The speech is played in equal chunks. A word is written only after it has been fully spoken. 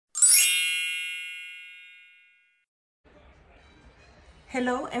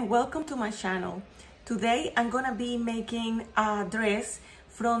Hello and welcome to my channel. Today I'm gonna be making a dress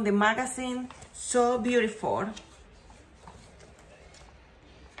from the magazine So Beautiful.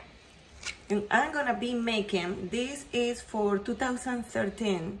 And I'm gonna be making, this is for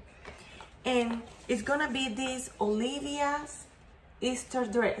 2013. And it's gonna be this Olivia's Easter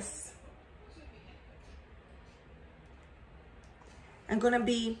dress. I'm gonna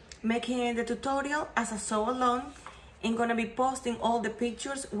be making the tutorial as a sew along. I'm gonna be posting all the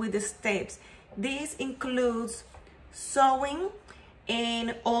pictures with the steps. This includes sewing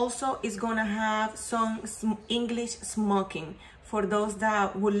and also it's gonna have some English smoking. For those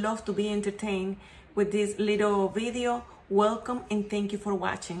that would love to be entertained with this little video, welcome and thank you for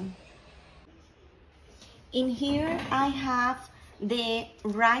watching. In here I have the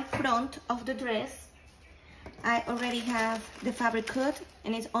right front of the dress. I already have the fabric cut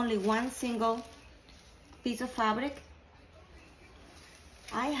and it's only one single piece of fabric.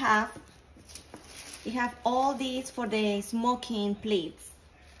 I have all these for the smoking pleats.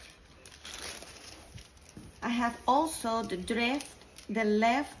 I have also the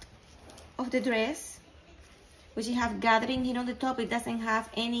left of the dress, which you have gathering here on the top. It doesn't have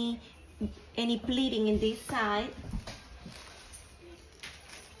any pleating in this side.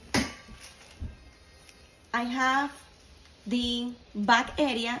 I have the back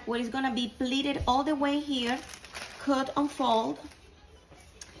area where it's gonna be pleated all the way here, cut and fold.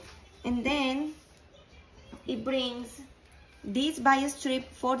 And then it brings this bias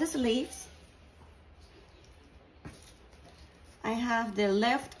strip for the sleeves. I have the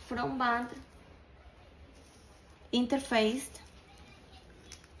left front band already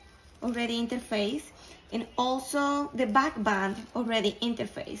interfaced, and also the back band already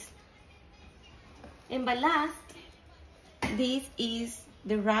interfaced. And by last, this is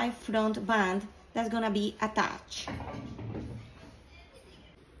the right front band that's gonna be attached.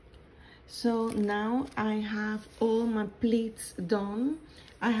 So now I have all my pleats done.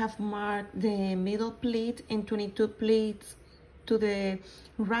 I have marked the middle pleat and 22 pleats to the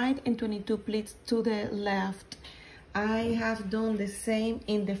right and 22 pleats to the left. I have done the same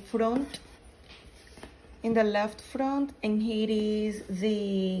in the front, in the left front, and here is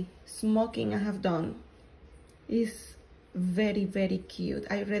the smoking I have done. It's very, very cute.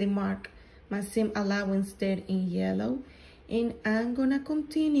 I already marked my seam allowance there in yellow, and I'm gonna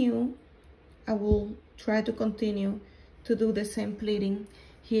continue. I will try to continue to do the same pleating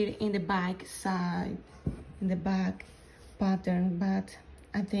here in the back side, in the back pattern, but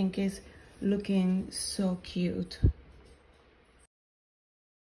I think it's looking so cute.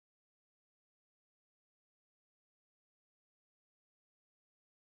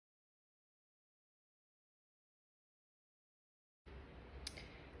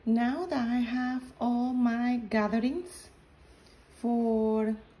 Now that I have all my gatherings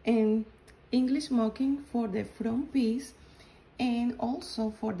for English smoking for the front piece and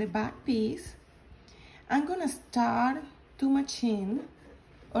also for the back piece, I'm gonna start to machine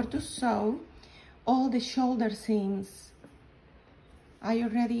or to sew all the shoulder seams. I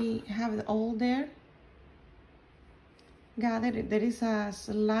already have it all there gathered. There is a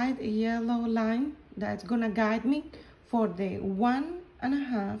slight yellow line that's gonna guide me for the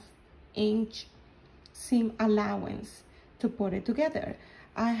 1.5 inch seam allowance to put it together.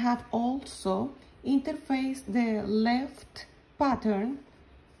 I have also interfaced the left pattern,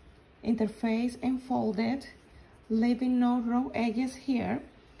 interfaced and folded, leaving no raw edges here.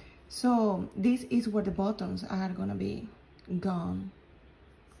 So this is where the buttons are gonna be gone.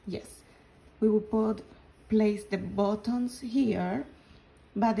 Yes, we will place the buttons here,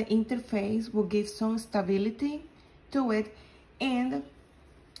 but the interface will give some stability to it, and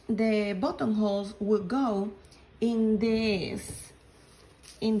the buttonholes will go in this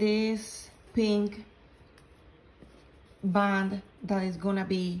pink band that is gonna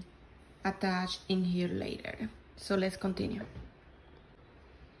be attached in here later. So let's continue.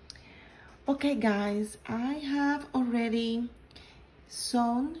 Okay guys, I have already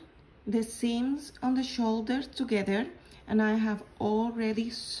sewn the seams on the shoulders together, and I have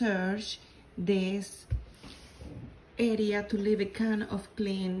already serged this area to leave it kind of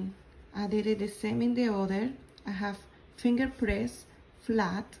clean. I did it the same in the other. I have finger press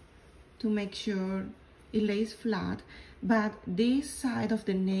flat to make sure it lays flat, but this side of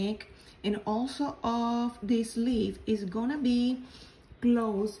the neck and also of the sleeve is gonna be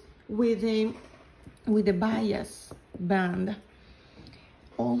closed with the bias band.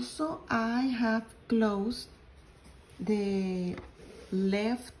 Also, I have closed the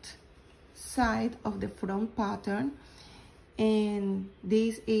left side of the front pattern, and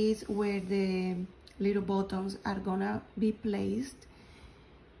this is where the little buttons are gonna be placed.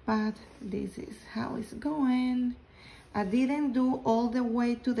 but this is how it's going. I didn't do all the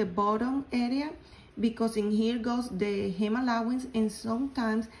way to the bottom area because in here goes the hem allowance, and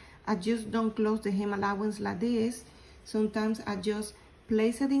sometimes I just don't close the hem allowance like this. Sometimes I just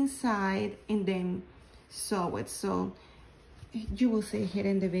place it inside and then sew it. So you will see here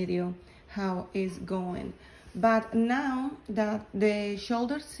in the video how it's going. But now that the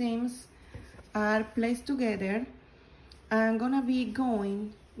shoulder seams are placed together, I'm gonna be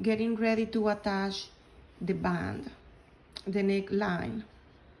getting ready to attach the band, the neckline.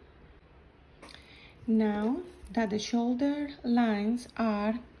 Now that the shoulder lines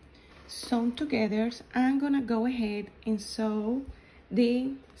are sewn together, I'm gonna go ahead and sew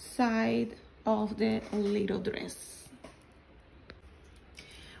the side of the little dress.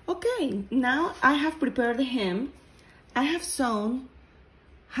 Okay, now I have prepared the hem. I have sewn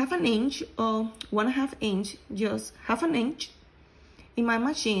 1/2 inch or 1/2 inch, just 1/2 inch in my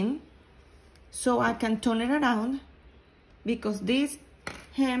machine, so I can turn it around because this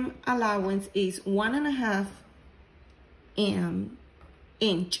hem allowance is 1.5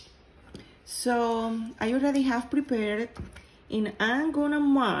 inch. So I already have prepared, and I'm gonna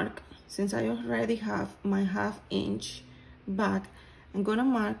mark, since I already have my 1/2 inch back, I'm gonna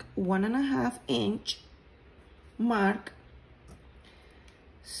mark 1.5 inch mark,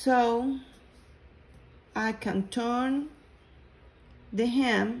 so I can turn the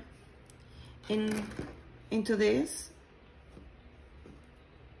hem into this,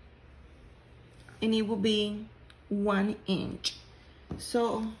 and it will be 1 inch.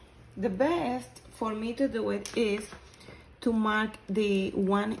 So the best for me to do it is to mark the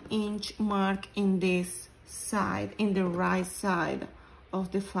 1 inch mark in this side, in the right side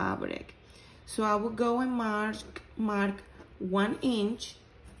of the fabric. So I will go and mark 1 inch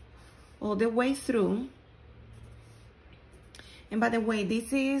all the way through. And by the way,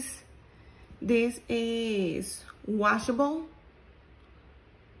 this is washable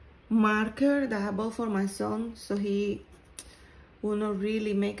marker that I bought for my son, so he will not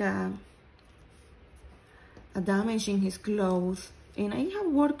really make a damage in his clothes. And it have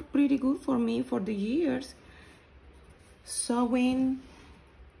worked pretty good for me for the years, sewing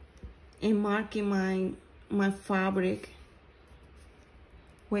and marking my fabric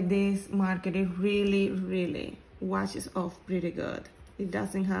with this marker. It really washes off pretty good. It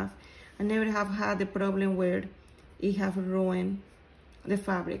doesn't have, I never have had the problem where it have ruined the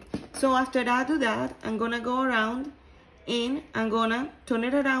fabric. So after I do that, I'm gonna go around and I'm gonna turn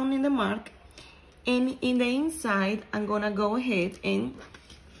it around in the mark, and in the inside I'm gonna go ahead and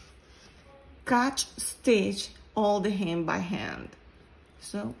catch stitch all the hem by hand.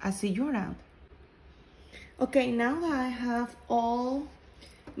 So I see you around. Okay, now that I have all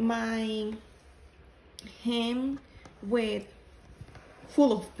my hem with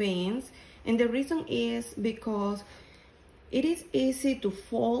full of pins, and the reason is because it is easy to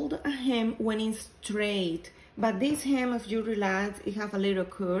fold a hem when it's straight, but this hem, if you realize, it have a little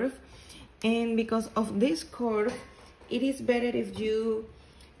curve, and because of this curve, it is better if you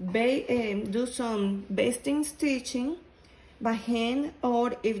do some basting stitching by hand,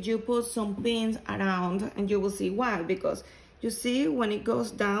 or if you put some pins around, and you will see why. Because you see, when it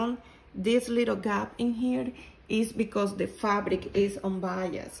goes down, this little gap in here is because the fabric is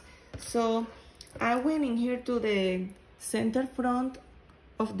unbiased. So I went in here to the center front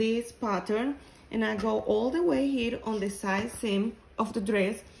of this pattern, and I go all the way here on the side seam of the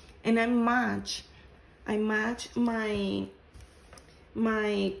dress, and I match my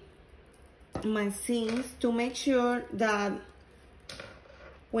seams to make sure that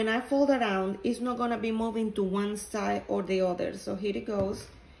when I fold around, it's not gonna be moving to one side or the other. So here it goes,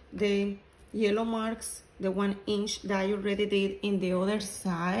 the yellow marks, the 1 inch that I already did in the other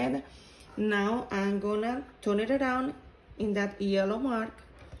side. Now I'm gonna turn it around in that yellow mark,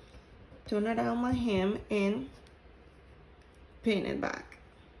 turn around my hem and pin it back.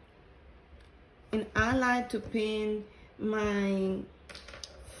 And I like to pin my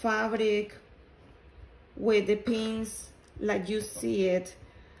fabric with the pins like you see it.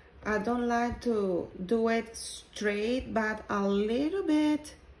 I don't like to do it straight, but a little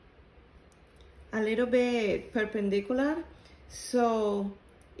bit perpendicular, so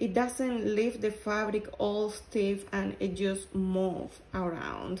it doesn't leave the fabric all stiff and it just moves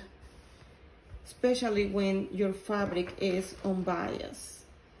around, especially when your fabric is unbiased.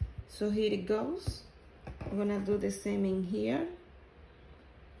 So here it goes. I'm gonna do the same in here,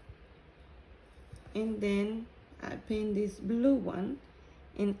 and then I pin this blue one,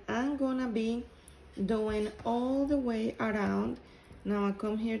 and I'm gonna be doing all the way around. Now I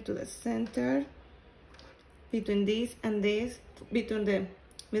come here to the center, between this and this, between the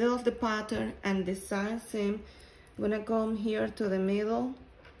middle of the pattern and the side seam. I'm gonna come here to the middle,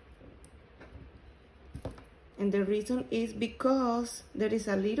 and the reason is because there is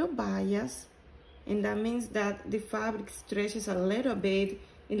a little bias, and that means that the fabric stretches a little bit.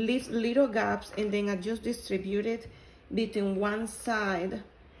 It leaves little gaps, and then I just distribute it between one side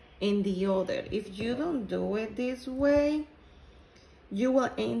and the other. If you don't do it this way, you will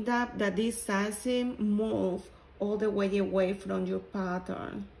end up that this side seam move all the way away from your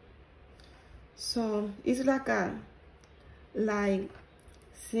pattern. So it's like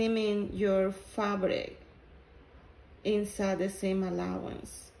seaming your fabric inside the seam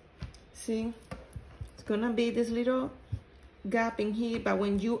allowance. See, it's gonna be this little gap in here, but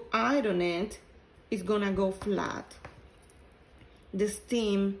when you iron it, it's gonna go flat. The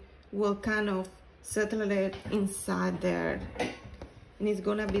steam will kind of settle it inside there, and it's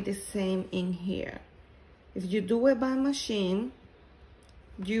gonna be the same in here. If you do it by machine,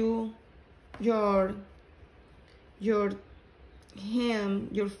 your hem,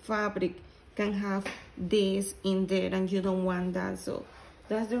 your fabric can have this in there, and you don't want that. So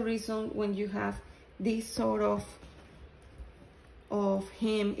that's the reason when you have this sort of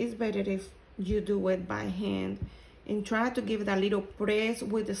hem, it's better if you do it by hand, and try to give it a little press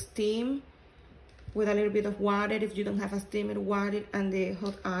with the steam, with a little bit of water. If you don't have a steamer, water and the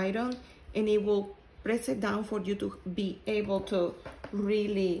hot iron, and it will press it down for you to be able to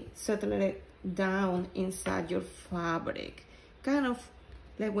really settle it down inside your fabric, kind of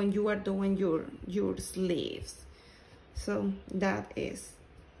like when you are doing your sleeves. So that is,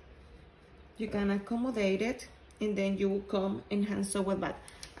 you can accommodate it, and then you will come and hand sew it back.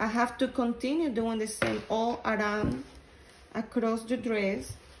 I have to continue doing the same all around across the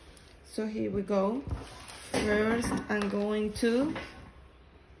dress. So here we go. First, I'm going to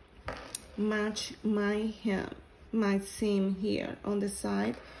match my hem, my seam here on the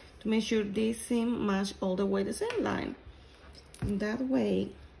side, to make sure this seam match all the way the same line. And that way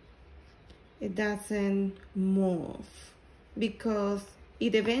it doesn't move, because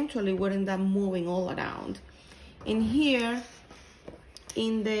it eventually will end up moving all around. And here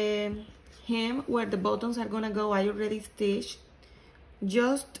in the hem where the buttons are gonna go, I already stitched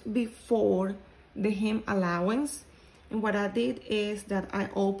just before the hem allowance. And what I did is that I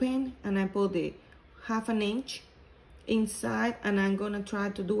opened and I put the ½ an inch inside, and I'm gonna try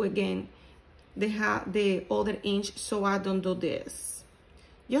to do again the other inch, so I don't do this,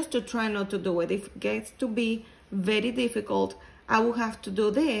 just to try not to do it. If it gets to be very difficult, I will have to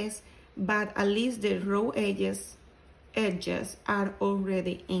do this, but at least the raw edges are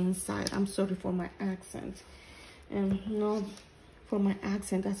already inside. I'm sorry for my accent, and not for my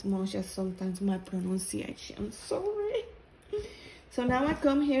accent as much as sometimes my pronunciation. Sorry. So now I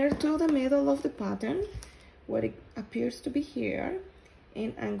come here to the middle of the pattern where it appears to be here,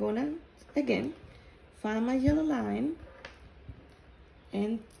 and I'm gonna again find my yellow line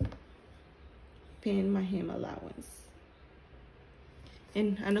and pin my hem allowance.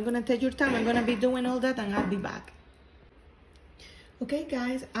 And I'm not gonna take your time, I'm gonna be doing all that, and I'll be back. Okay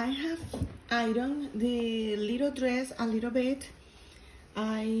guys, I have ironed the little dress a little bit.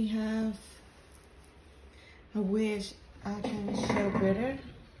 I wish I can show better.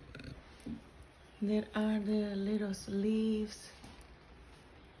 There are the little sleeves.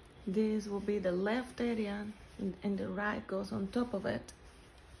 This will be the left area, and the right goes on top of it.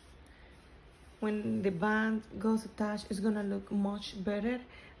 When the band goes attached, it's gonna look much better,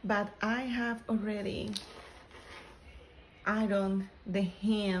 but I have already ironed the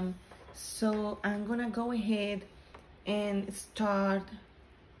hem, so I'm gonna go ahead and start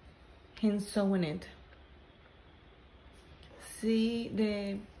hand sewing it.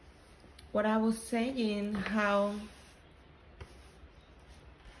 See what I was saying, how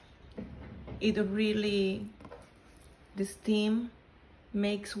it really, the steam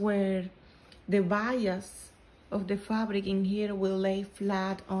makes where the bias of the fabric in here will lay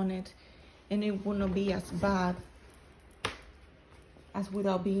flat on it, and it will not be as bad as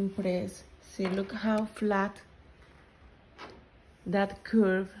without being pressed. See, look how flat that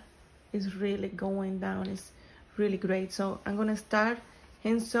curve is really going down. It's really great. So I'm gonna start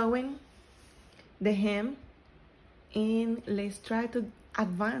hand sewing the hem, and let's try to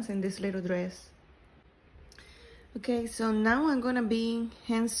advance in this little dress. Okay, so now I'm gonna be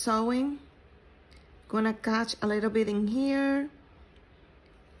hand sewing. Gonna catch a little bit in here,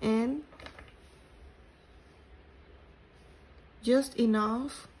 and just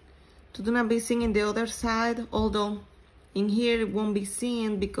enough to do not be seen in the other side, although in here it won't be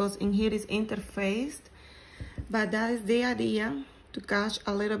seen because in here is interfaced, but that is the idea, to catch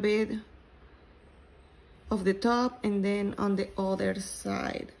a little bit of the top and then on the other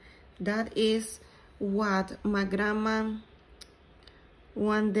side. That is what my grandma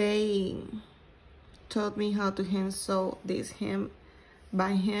one day taught me how to hand sew this hem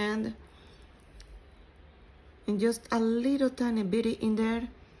by hand. And just a little tiny bit in there.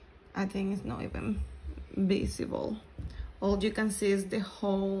 I think it's not even visible. All you can see is the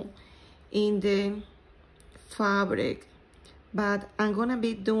hole in the fabric. But I'm gonna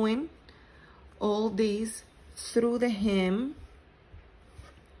be doing all this through the hem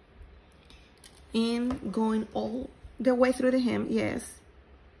and going all the way through the hem, yes.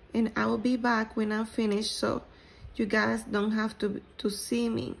 And I will be back when I'm finished, so you guys don't have to see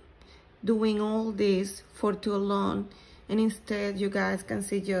me doing all this for too long, and instead you guys can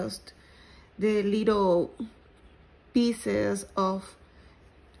see just the little pieces of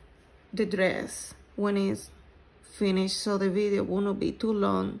the dress when it's finished, so the video will not be too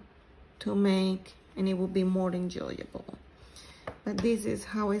long to make and it will be more enjoyable. But this is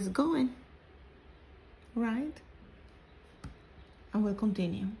how it's going, right? I will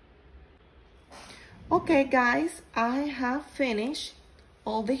continue. Okay guys, I have finished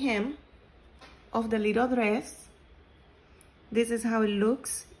all the hem of the little dress. This is how it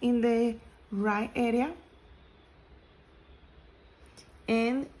looks in the right area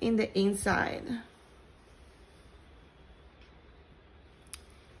and in the inside.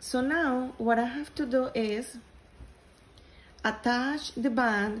 So now what I have to do is attach the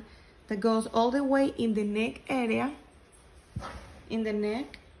band that goes all the way in the neck area. In the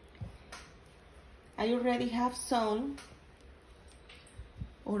neck, I already have sewn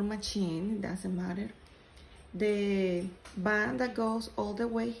or machine, it doesn't matter, the band that goes all the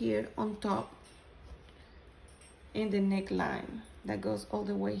way here on top in the neckline that goes all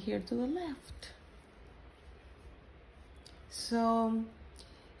the way here to the left. So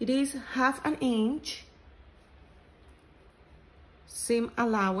it is 1/2 inch seam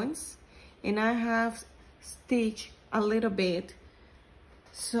allowance, and I have stitched a little bit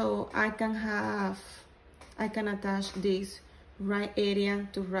so I can attach this right area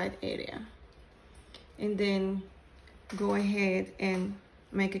to right area, and then go ahead and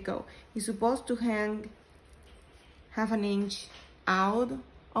make it go. It's supposed to hang 1/2 inch out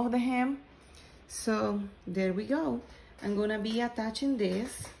of the hem, so there we go. I'm gonna be attaching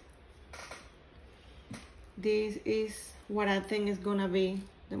this. This is what I think is gonna be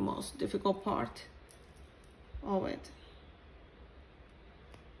the most difficult part of it.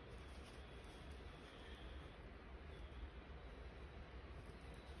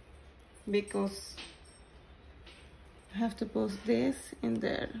 Because I have to put this in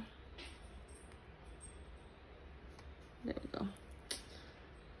there. There we go.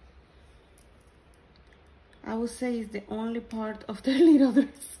 I would say it's the only part of the little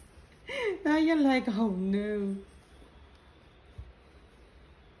dress. Now you're like, oh no.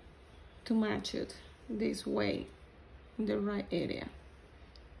 To match it this way in the right area.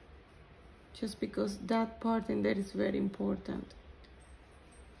 Just because that part in there is very important.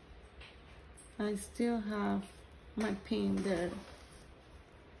 I still have my pin there.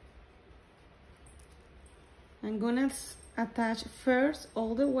 I'm gonna attach first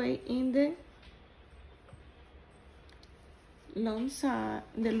all the way in the long side,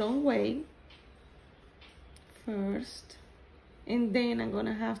 the long way first, and then I'm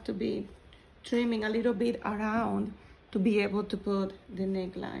gonna have to be trimming a little bit around to be able to put the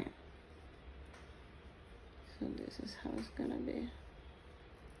neckline. So this is how it's gonna be.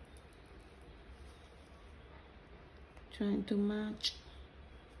 Trying to match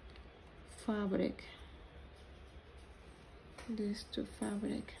fabric, this to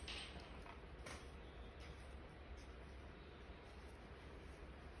fabric.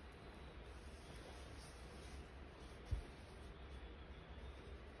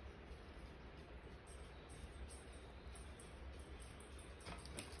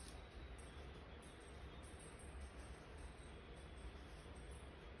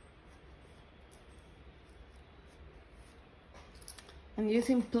 I'm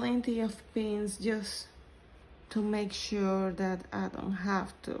using plenty of pins just to make sure that I don't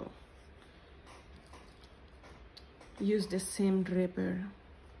have to use the seam ripper.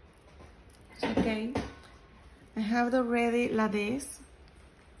 Okay, I have already like this,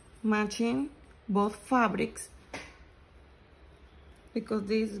 matching both fabrics, because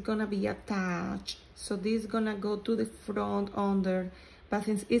this is gonna be attached. So this is gonna go to the front under, but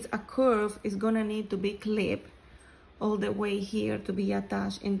since it's a curve, it's gonna need to be clipped all the way here to be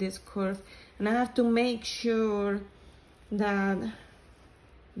attached in this curve. And I have to make sure that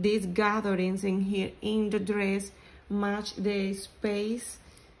these gatherings in here in the dress match the space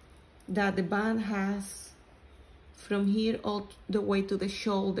that the band has from here all the way to the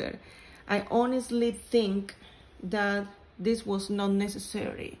shoulder. I honestly think that this was not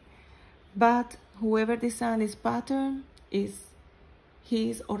necessary, but whoever designed this pattern is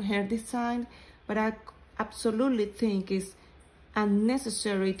his or her design, but I absolutely think it's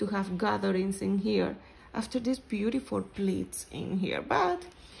unnecessary to have gatherings in here after these beautiful pleats in here. But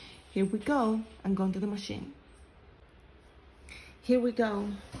here we go. I'm going to the machine. Here we go.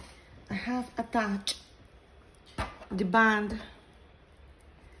 I have attached the band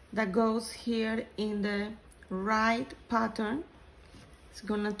that goes here in the right pattern. It's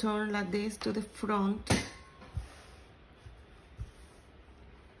gonna turn like this to the front,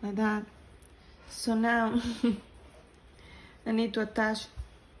 like that. So now I need to attach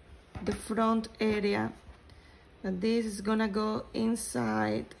the front area, but this is gonna go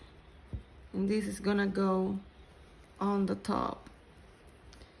inside and this is gonna go on the top.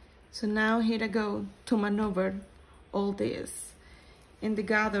 So now here I go to maneuver all this, and the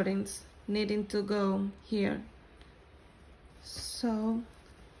gatherings needing to go here. So I'm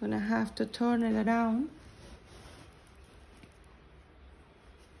gonna have to turn it around.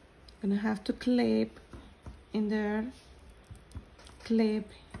 Gonna have to clip in there, clip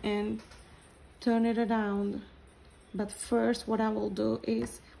and turn it around. But first what I will do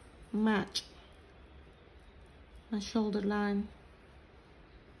is match my shoulder line.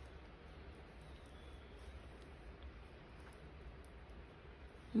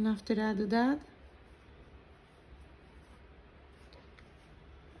 And after I do that,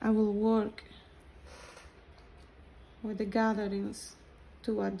 I will work with the gatherings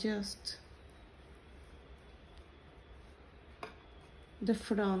to adjust the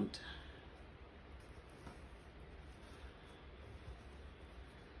front.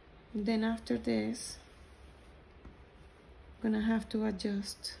 And then after this, I'm gonna have to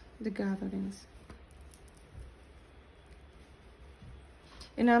adjust the gatherings.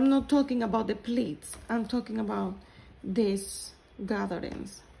 And I'm not talking about the pleats, I'm talking about these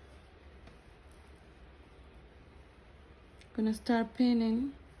gatherings. Gonna start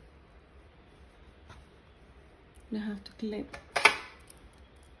pinning. I have to clip.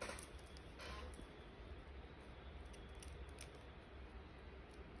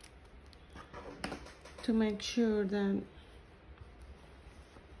 To make sure that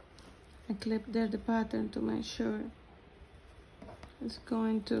I clip there the pattern to make sure it's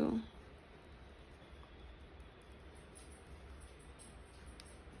going to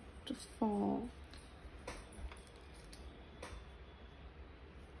fall.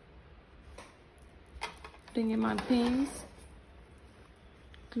 Bringing my pins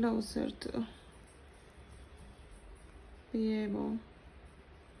closer to be able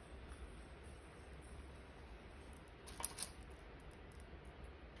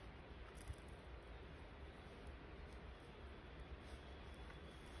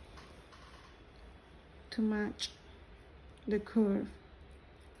to match the curve.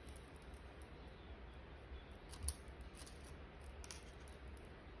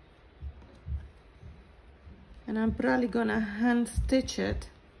 And I'm probably gonna hand stitch it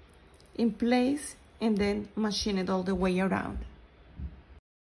in place and then machine it all the way around.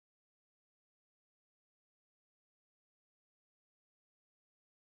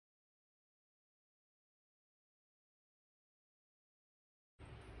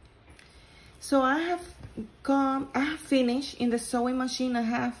 So I have finished in the sewing machine. I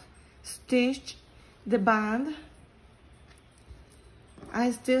have stitched the band.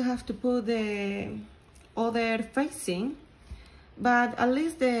 I still have to put the other facing, but at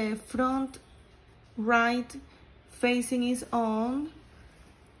least the front right facing is on.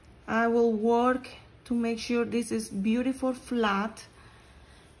 I will work to make sure this is beautiful flat,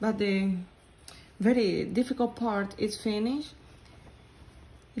 but the very difficult part is finished.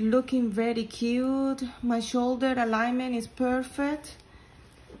 Looking very cute. My shoulder alignment is perfect.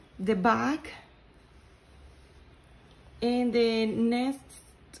 The back and the next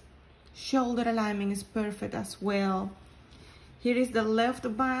shoulder alignment is perfect as well. Here is the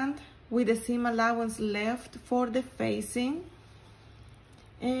left band with the seam allowance left for the facing.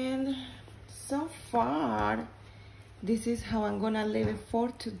 And so far, this is how I'm gonna leave it for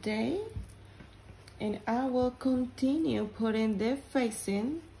today. And I will continue putting the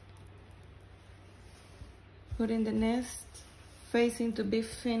facing, putting the next facing to be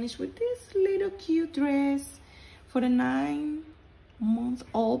finished with this little cute dress for a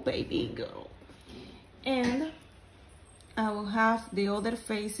 9-month-old baby girl. And I will have the other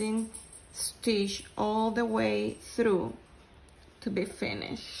facing stitched all the way through to be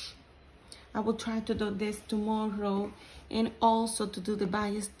finished. I will try to do this tomorrow and also to do the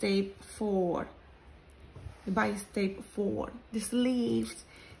bias tape for by step 4, the sleeves.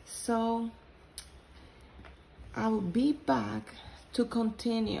 So I will be back to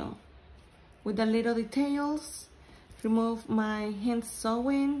continue with the little details, remove my hand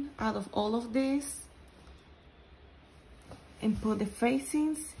sewing out of all of this, and put the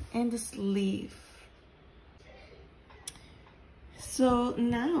facings and the sleeve. So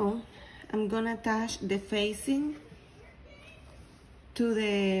now I'm gonna attach the facing to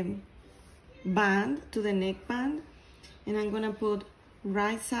the band, to the neckband, and I'm gonna put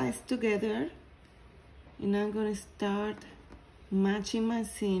right sides together, and I'm gonna start matching my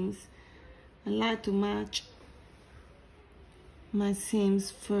seams. I like to match my seams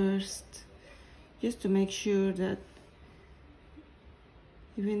first, just to make sure that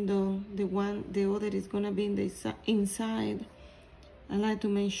even though the other is gonna be in the inside, I like to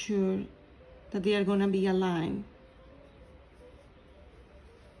make sure that they are gonna be aligned.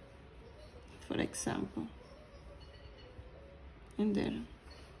 For example, and there.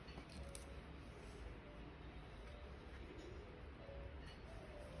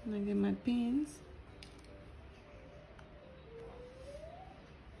 I get my pins.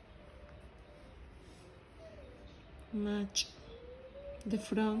 Match the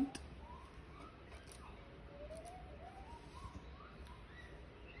front.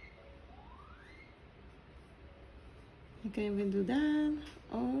 You can even do that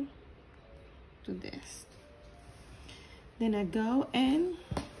or do this. Then I go and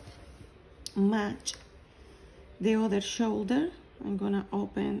match the other shoulder. I'm gonna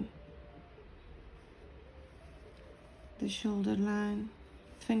open the shoulder line,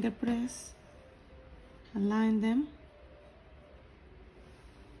 finger press, align them.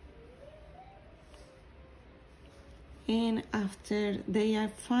 And after they are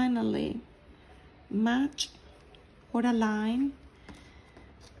finally matched or aligned,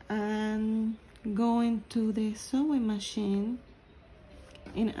 I'm going to the sewing machine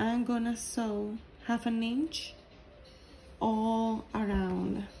and I'm gonna sew 1/2 inch all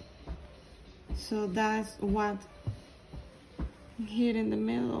around. So that's what here in the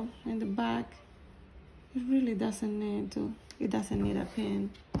middle, in the back, it really doesn't need to, it doesn't need a pin.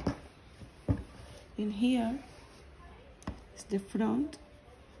 In here is the front.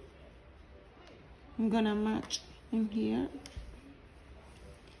 I'm gonna match in here.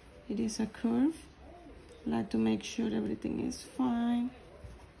 It is a curve. I like to make sure everything is fine.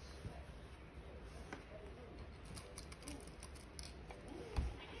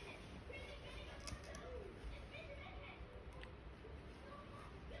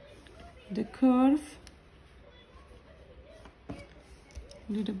 The curve, a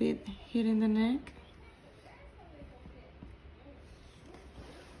little bit here in the neck,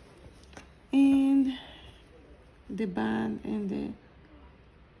 and the band and the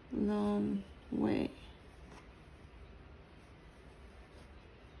long way.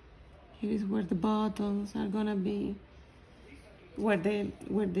 Here is where the buttons are gonna be, not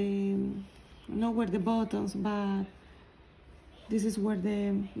where the buttons, but this is where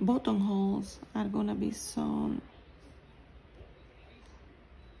the buttonholes are gonna be sewn.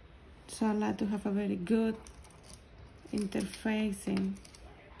 So I like to have a very good interfacing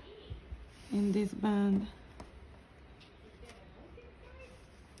in this band.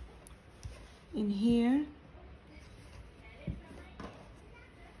 In here,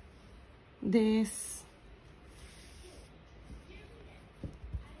 this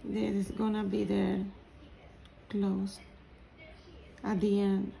is gonna be there closed at the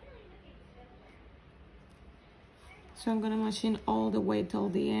end. So I'm gonna machine all the way till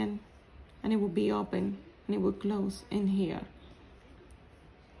the end, and it will be open and it will close in here.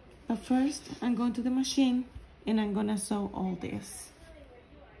 But first, I'm going to the machine and I'm gonna sew all this.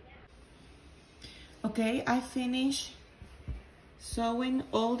 Okay, I finished sewing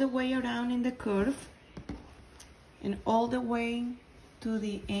all the way around in the curve and all the way to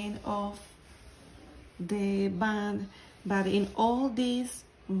the end of the band, but in all these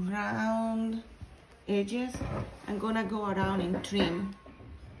round edges, I'm gonna go around and trim.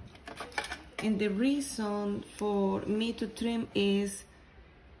 And the reason for me to trim is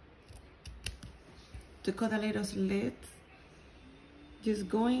to cut a little slit, just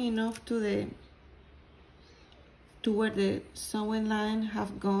going enough to where the sewing line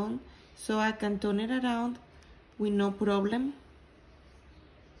have gone, so I can turn it around with no problem.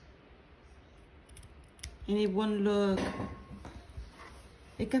 And it won't look,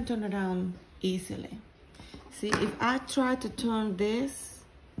 it can turn around easily. See, if I try to turn this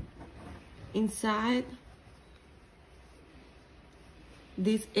inside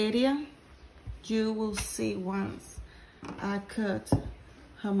this area, you will see once I cut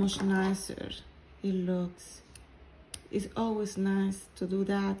how much nicer it looks. It's always nice to do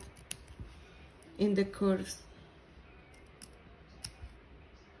that in the curves.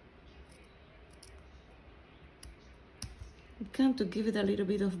 Kind to give it a little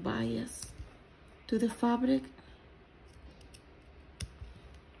bit of bias to the fabric,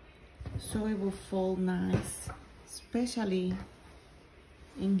 so it will fall nice, especially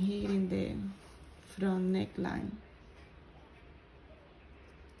in here in the front neckline.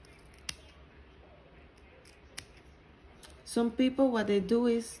 Some people, what they do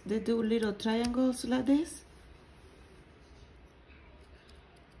is they do little triangles like this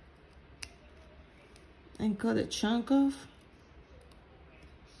and cut a chunk off.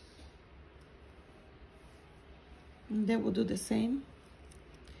 And they will do the same.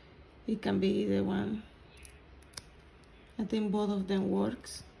 It can be either one. I think both of them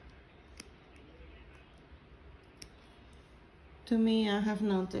works. To me, I have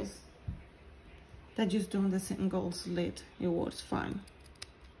noticed that just doing the single slit, it works fine.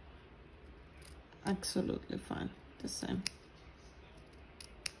 Absolutely fine, the same.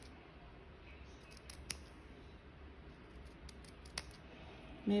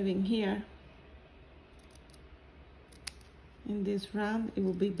 Maybe in here, in this round, it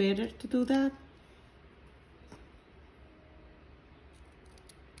would be better to do that,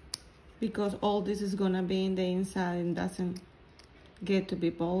 because all this is gonna be in the inside and doesn't get to be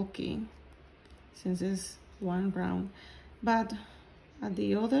bulky since it's one round. But at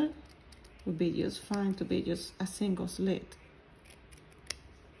the other would be just fine to be just a single slit.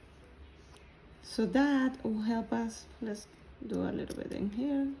 So that will help us. Let's do a little bit in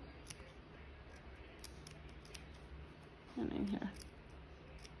here and in here.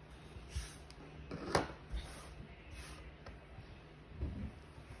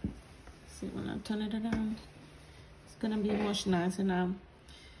 See, when I turn it around, it's gonna be much nicer now.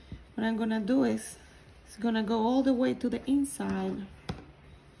 What I'm gonna do is, it's gonna go all the way to the inside.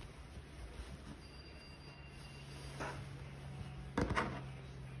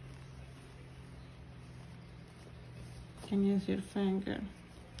 You can use your finger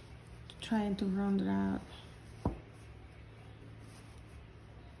to try to round it out.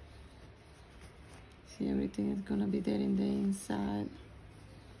 See, everything is gonna be there in the inside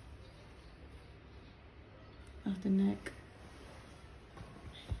of the neck.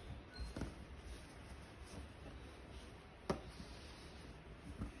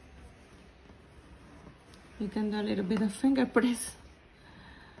 You can do a little bit of finger press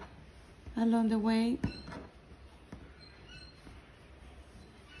along the way,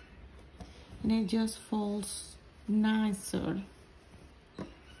 and it just falls nicer.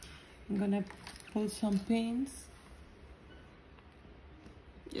 I'm gonna put some pins,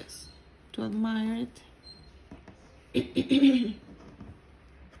 just to admire it. Here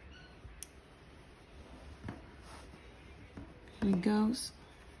it goes.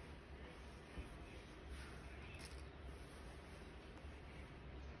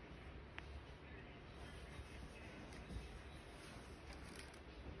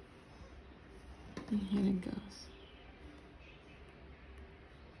 And here it goes.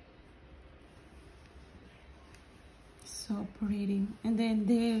 So pretty. And then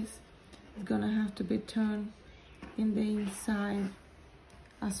this is gonna have to be turned in the inside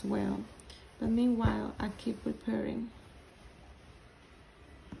as well. But meanwhile, I keep preparing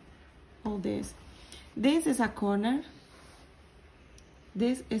all this. This is a corner.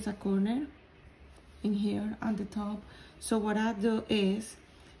 This is a corner in here on the top. So what I do is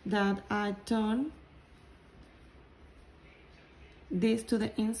that I turn this to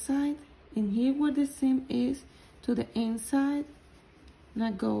the inside, and here where the seam is to the inside, and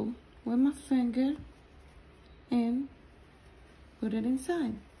I go with my finger and put it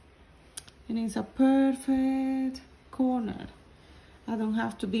inside, and it's a perfect corner. I don't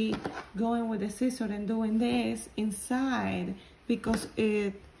have to be going with the scissor and doing this inside, because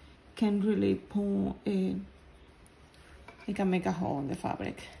it can really pull it. It can make a hole in the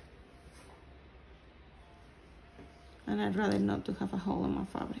fabric, and I'd rather not to have a hole in my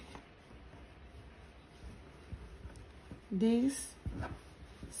fabric. This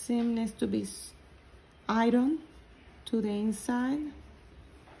seam needs to be ironed to the inside,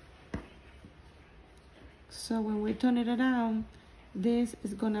 so when we turn it around, this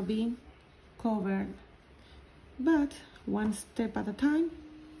is gonna be covered. But one step at a time.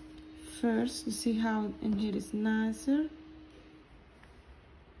 First, you see how in here is nicer.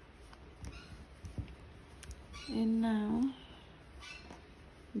 And now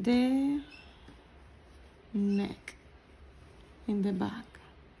the neck in the back.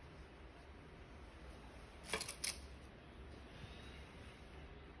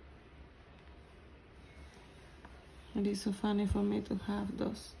 It is so funny for me to have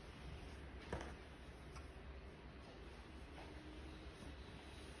those.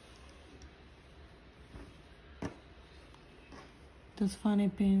 Those funny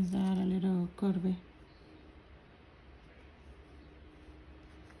pins that are a little curvy.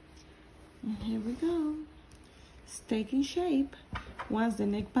 And here we go. It's taking shape. Once the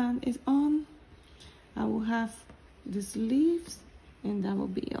neckband is on, I will have the sleeves, and that will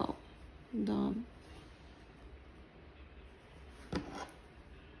be all done.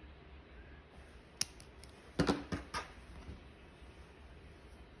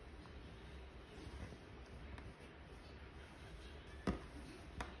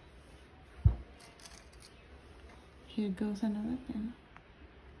 Here goes another pin.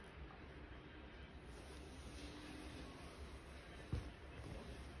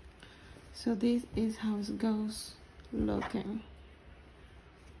 So this is how it goes looking.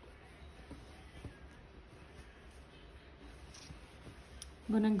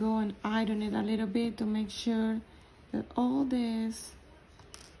 I'm gonna go and iron it a little bit to make sure that all this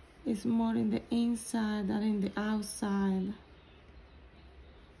is more in the inside than in the outside.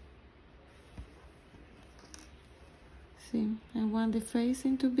 See, I want the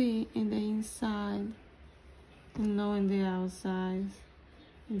facing to be in the inside and not in the outside.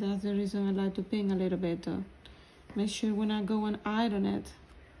 That's the reason I like to pin a little bit though. Make sure when I go and iron it,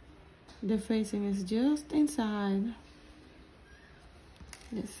 the facing is just inside.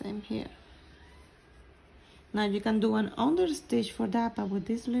 The same here. Now you can do an understitch for that, but with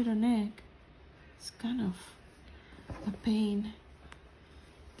this little neck, it's kind of a pain.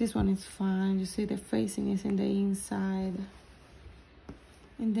 This one is fine. You see the facing is in the inside.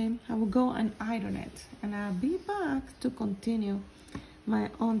 And then I will go and iron it. And I'll be back to continue my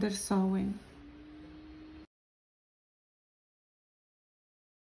under sewing.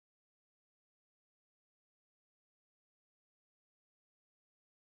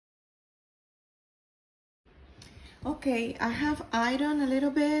 Okay, I have ironed a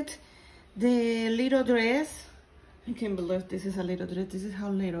little bit the little dress. I can't believe this is a little dress. This is how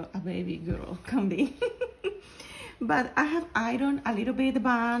little a baby girl can be. But I have ironed a little bit the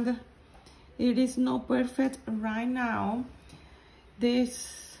band. It is not perfect right now.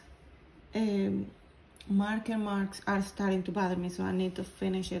 These marks are starting to bother me, so I need to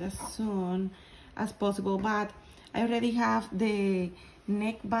finish it as soon as possible. But I already have the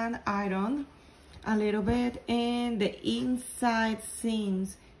neckband ironed a little bit, and the inside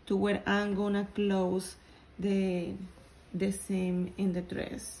seams to where I'm gonna close the seam in the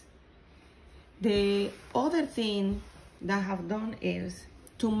dress. The other thing that I have done is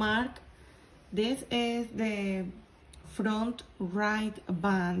to mark, this is the front right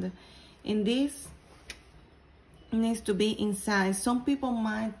band, and this needs to be inside. Some people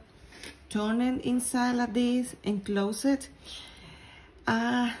might turn it inside like this and close it.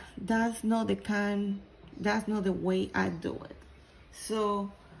 That's not the way I do it.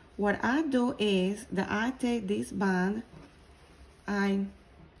 So what I do is that I take this band, I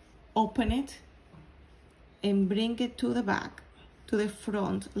open it and bring it to the back, to the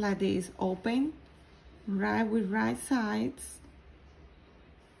front like this, open, right with right sides.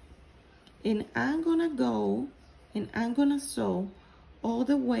 And I'm gonna go and I'm gonna sew all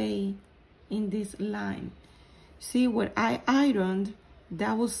the way in this line. See where I ironed?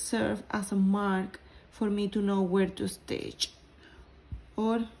 That will serve as a mark for me to know where to stitch,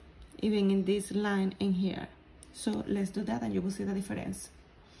 or even in this line in here. So let's do that and you will see the difference.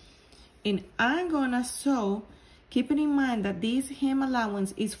 And I'm gonna sew, keeping in mind that this hem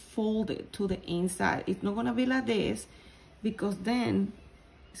allowance is folded to the inside. It's not gonna be like this, because then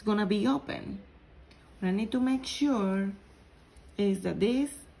it's gonna be open. What I need to make sure is that this,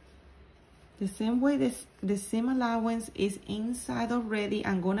 the same way the seam allowance is inside already,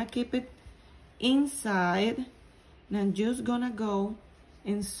 I'm gonna keep it inside, and I'm just gonna go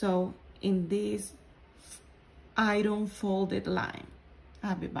and sew in this iron folded line.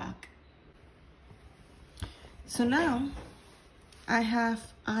 I'll be back. So now I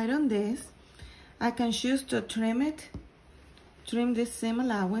have ironed this. I can choose to trim it, trim this seam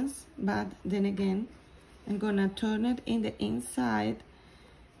allowance, but then again, I'm gonna turn it in the inside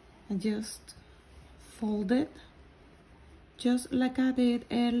and just fold it just like I did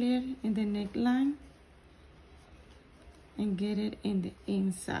earlier in the neckline, and get it in the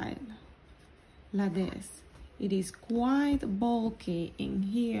inside like this. It is quite bulky in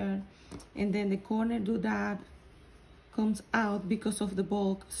here, and then the corner do that comes out because of the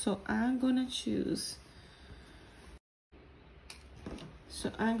bulk. So I'm gonna choose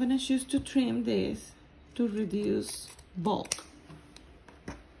to trim this to reduce bulk.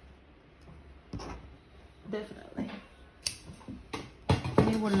 Definitely.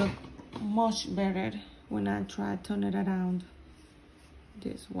 will look much better when I try to turn it around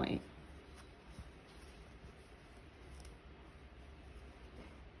this way.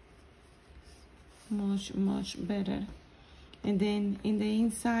 Much better. And then in the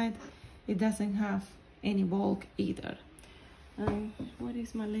inside, it doesn't have any bulk either. What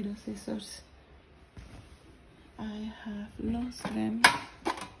is my little scissors? I have lost them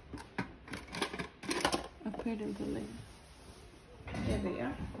apparently. There they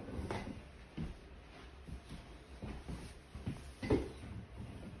are.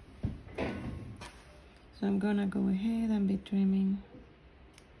 So I'm gonna go ahead and be trimming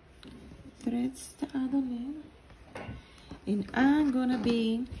threads that I don't need. And I'm gonna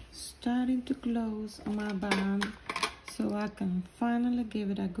be starting to close my band so I can finally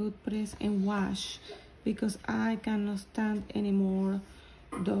give it a good press and wash, because I cannot stand anymore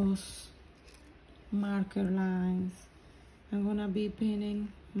those marker lines. I'm gonna be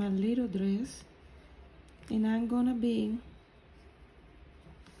pinning my little dress, and I'm gonna be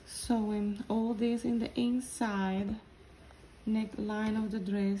sewing all this in the inside neckline of the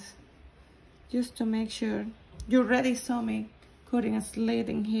dress, just to make sure. You already saw me cutting a slit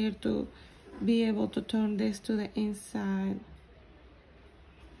in here to be able to turn this to the inside.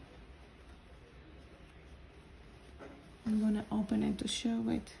 I'm gonna open it to show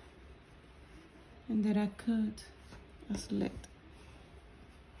it, and then I cut a slit.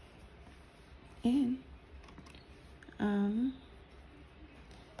 And I'm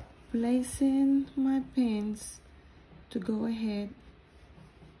placing my pins to go ahead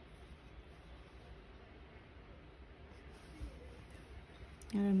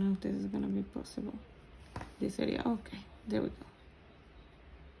I don't know if this is gonna be possible. This area, okay, there we go.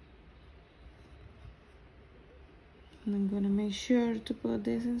 And I'm gonna make sure to put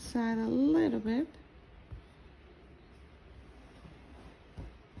this inside a little bit.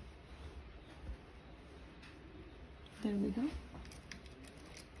 There we go.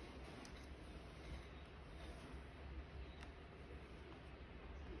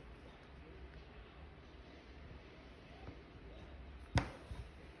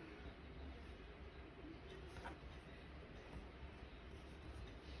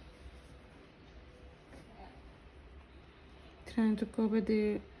 Trying to cover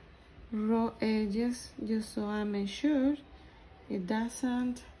the raw edges just so I make sure it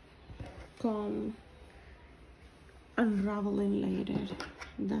doesn't come unraveling later.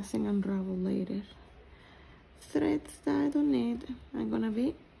 It doesn't unravel later. Threads that I don't need, I'm gonna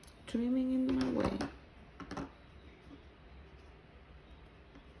be trimming in my way.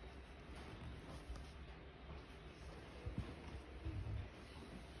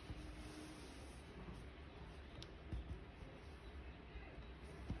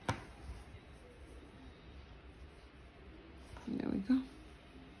 There we go.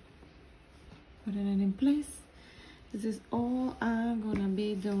 Putting it in place. This is all I'm gonna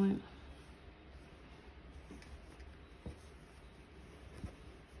be doing.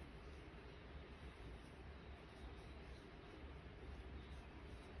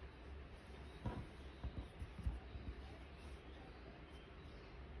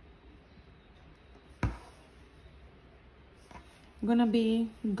 I'm gonna be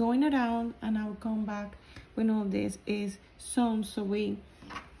going around, and I'll come back when all this is sewn,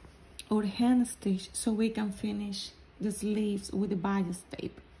 or hand stitch, so we can finish the sleeves with the bias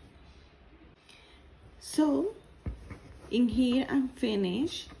tape. So in here I'm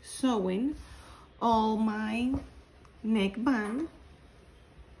finished sewing all my neckband.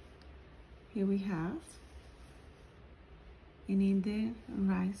 Here we have, and in the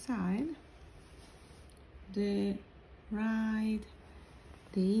right side, the right,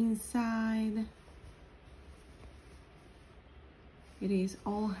 the inside, it is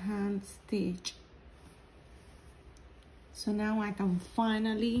all hand stitch. So now I can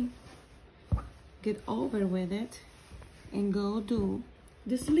finally get over with it and go do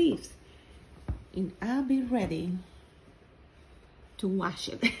the sleeves, and I'll be ready to wash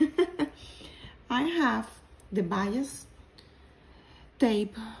it. I have the bias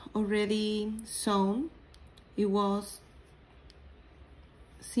tape already sewn. It was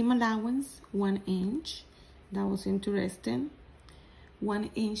seam allowance 1 inch. That was interesting. 1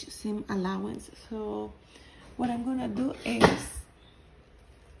 inch seam allowance. So what I'm gonna do is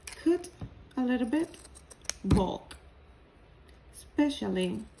cut a little bit bulk,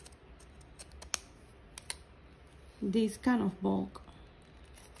 especially this kind of bulk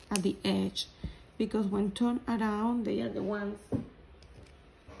at the edge, because when turned around, they are the ones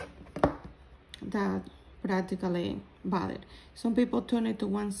that practically bothered. Some people turn it to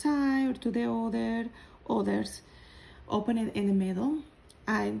one side or to the other, others open it in the middle,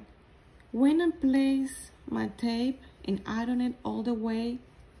 I went and placed my tape and ironed it all the way,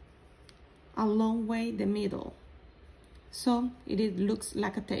 a long way the middle, so it looks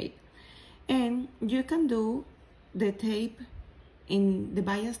like a tape. And you can do the tape in the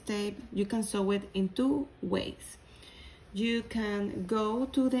bias tape, you can sew it in two ways. You can go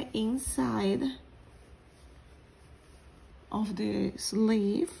to the inside of the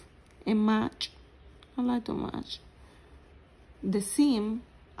sleeve and match. I like to match the seam.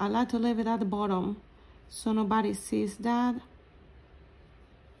 I like to leave it at the bottom so nobody sees that.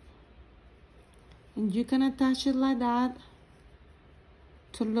 And you can attach it like that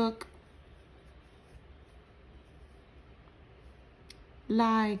to look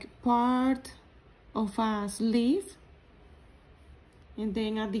like part of a sleeve. And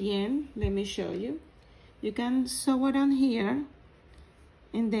then at the end, let me show you, you can sew it on here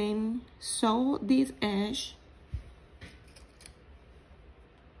and then sew this edge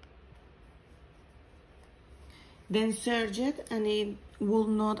then serge it and it will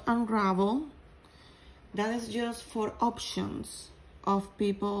not unravel. That is just for options of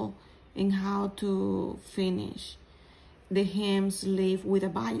people in how to finish the hem sleeve with a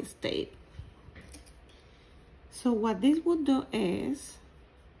bias tape. So what this would do is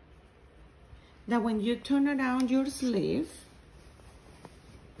that when you turn around your sleeve,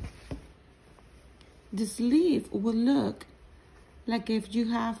 the sleeve will look like if you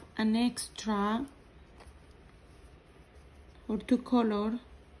have an extra or two color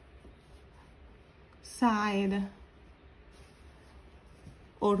side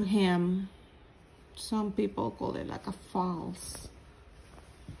or hem. Some people call it like a false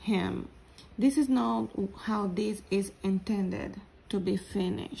hem. This is not how this is intended to be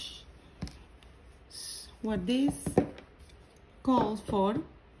finished. What this calls for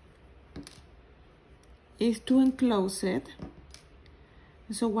is to enclose it.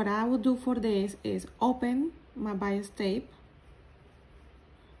 So what I would do for this is open my bias tape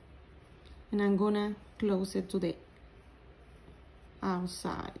and I'm gonna close it to the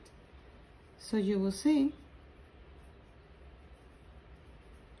outside. So you will see,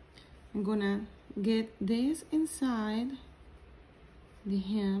 I'm gonna get this inside the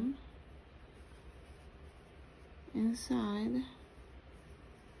hem, inside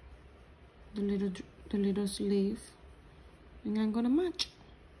the little sleeve, and I'm gonna match.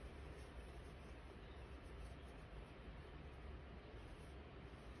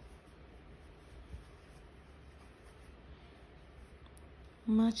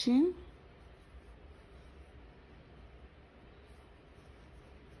 Matching.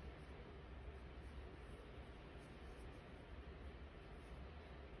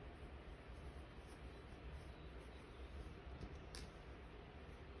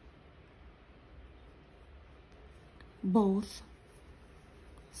 Both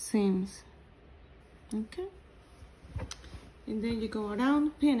seams, okay, and then you go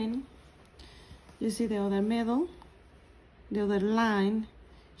around pinning. You see the other middle, the other line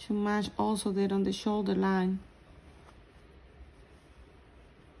should match also there on the shoulder line.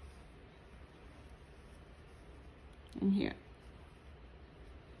 And here.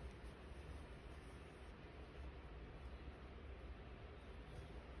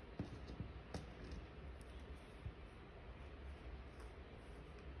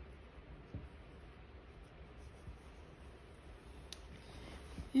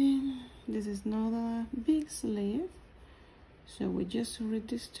 And this is not a big sleeve, so we just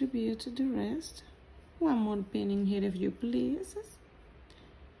redistribute the rest. One more pinning here if you please,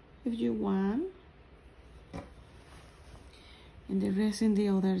 if you want, and the rest in the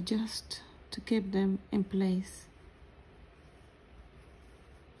other just to keep them in place.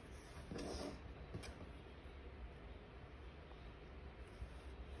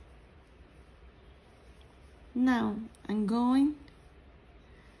 Now I'm going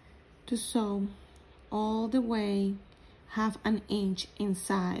to sew all the way half an inch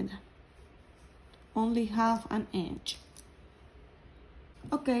inside, only half an inch.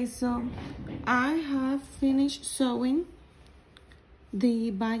 Okay, so I have finished sewing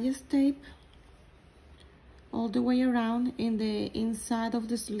the bias tape all the way around in the inside of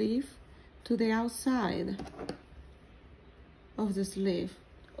the sleeve to the outside of the sleeve,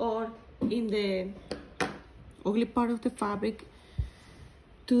 or in the ugly part of the fabric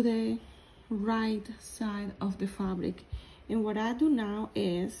to the right side of the fabric. And what I do now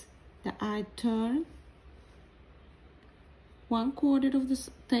is that I turn 1/4 of the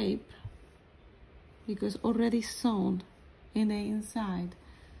tape, because already sewn in the inside.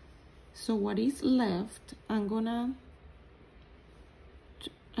 So what is left, I'm gonna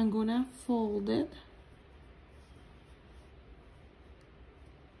fold it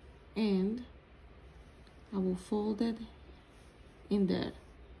and I will fold it in there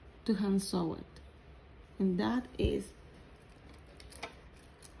to hand sew it. And that is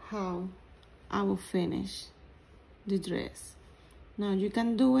how I will finish the dress. Now you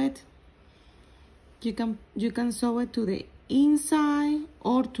can do it, you can sew it to the inside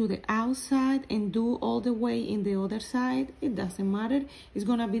or to the outside and do all the way in the other side. It doesn't matter, it's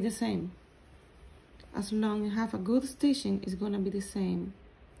gonna be the same. As long as you have a good stitching, it's gonna be the same.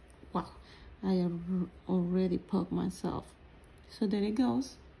 Wow, I have already poked myself. So there it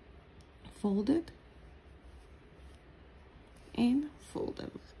goes, fold it and fold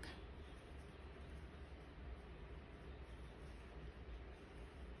it back.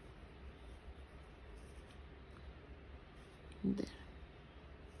 There.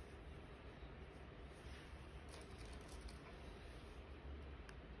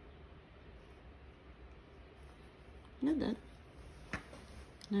 Not that.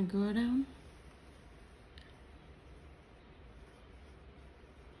 Now go down.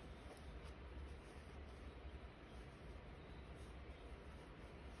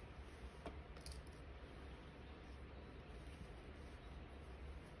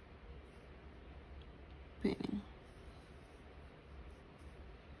 Pinning.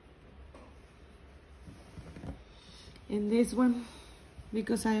 In this one,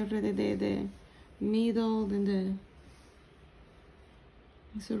 because I already did the middle, then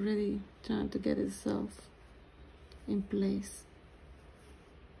it's already trying to get itself in place.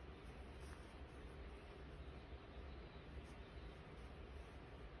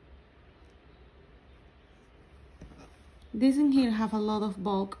 This in here have a lot of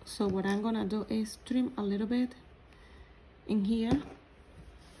bulk, so what I'm gonna do is trim a little bit in here.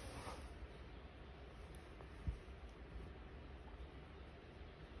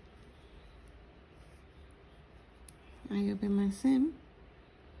 I open my seam.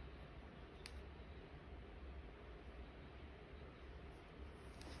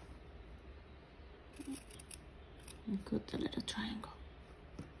 And cut a little triangle.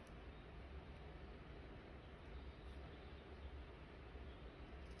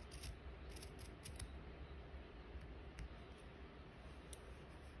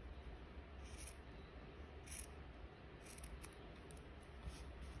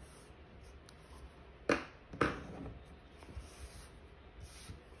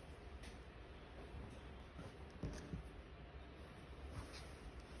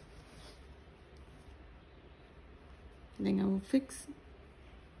 Then I will fix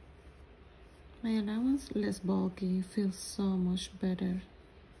my allowance, less bulky, feels so much better.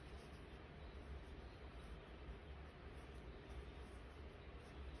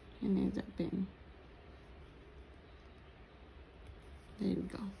 And there's that pin. There you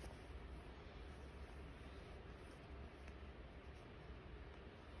go.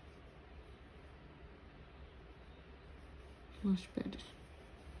 Much better.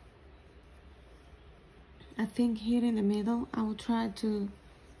 I think here in the middle, I will try to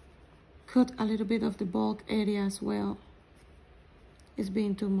cut a little bit of the bulk area as well. It's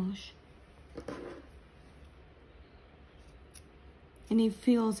being too much. And it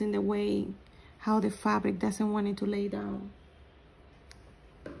feels in the way how the fabric doesn't want it to lay down.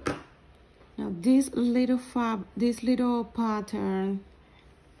 Now this little pattern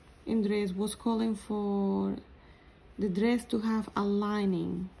in dress was calling for the dress to have a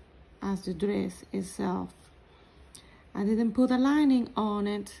lining as the dress itself. I didn't put a lining on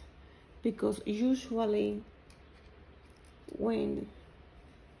it because usually when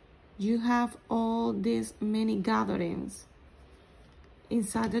you have all these many gatherings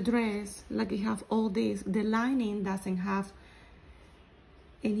inside the dress, like you have all this, the lining doesn't have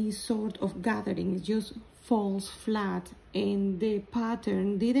any sort of gathering, it just falls flat, and the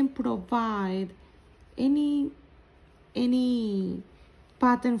pattern didn't provide any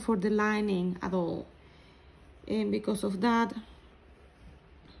pattern for the lining at all. And because of that,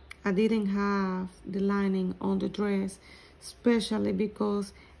 I didn't have the lining on the dress, especially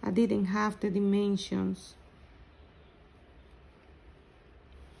because I didn't have the dimensions.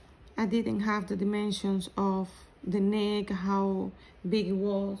 I didn't have the dimensions of the neck, how big it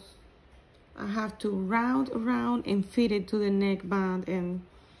was. I have to round around and fit it to the neckband, and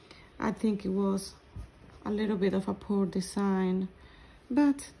I think it was a little bit of a poor design,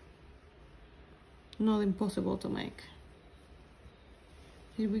 but not impossible to make.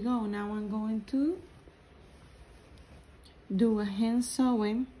 Here we go. Now I'm going to do a hand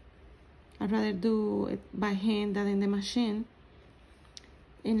sewing. I'd rather do it by hand than in the machine,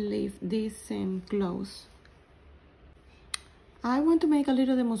 and leave this seam close. I want to make a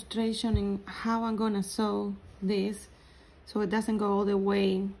little demonstration in how I'm gonna sew this so it doesn't go all the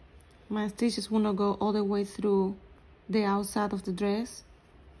way my stitches will not go all the way through the outside of the dress.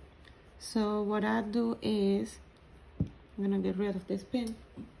 So what I do is, I'm gonna get rid of this pin.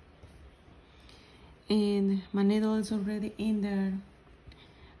 And my needle is already in there.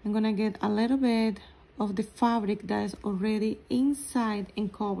 I'm gonna get a little bit of the fabric that is already inside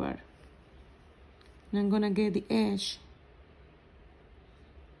and covered. And I'm gonna get the edge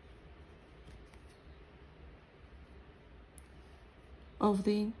of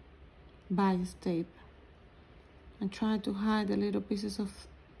the bias tape and try to hide the little pieces of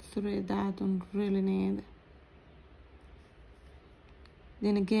thread that I don't really need.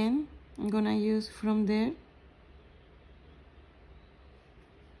 Then again, I'm gonna use from there.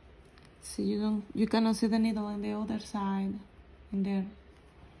 See, you cannot see the needle on the other side in there.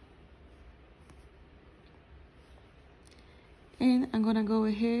 And I'm gonna go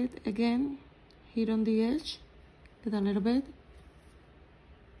ahead again, hit on the edge, get a little bit,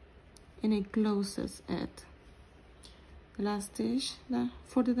 and it closes it. The last stitch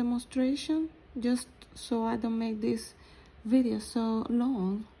for the demonstration, just so I don't make this video so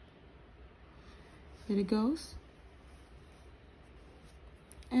long. There it goes.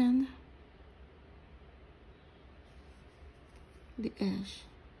 And the edge.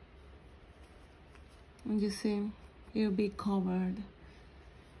 And you see, it'll be covered.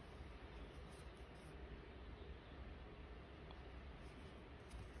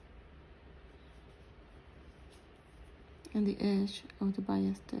 And the edge of the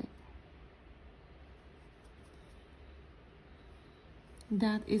bias tape.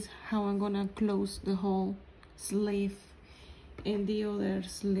 That is how I'm gonna close the whole sleeve and the other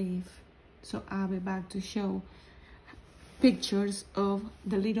sleeve. So I'll be back to show pictures of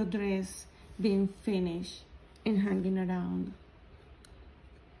the little dress being finished and hanging around.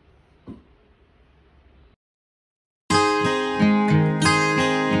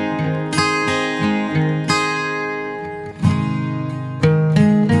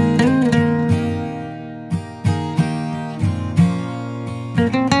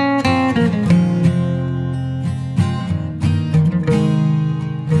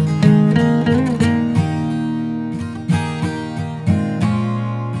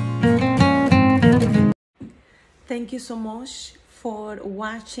 Thank you so much for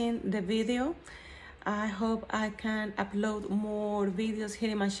watching the video. I hope I can upload more videos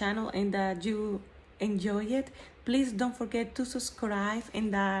here in my channel and that you enjoy it. Please don't forget to subscribe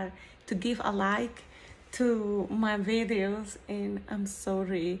and to give a like to my videos. And I'm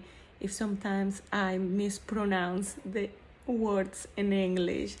sorry if sometimes I mispronounce the words in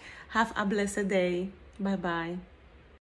English. Have a blessed day. Bye bye.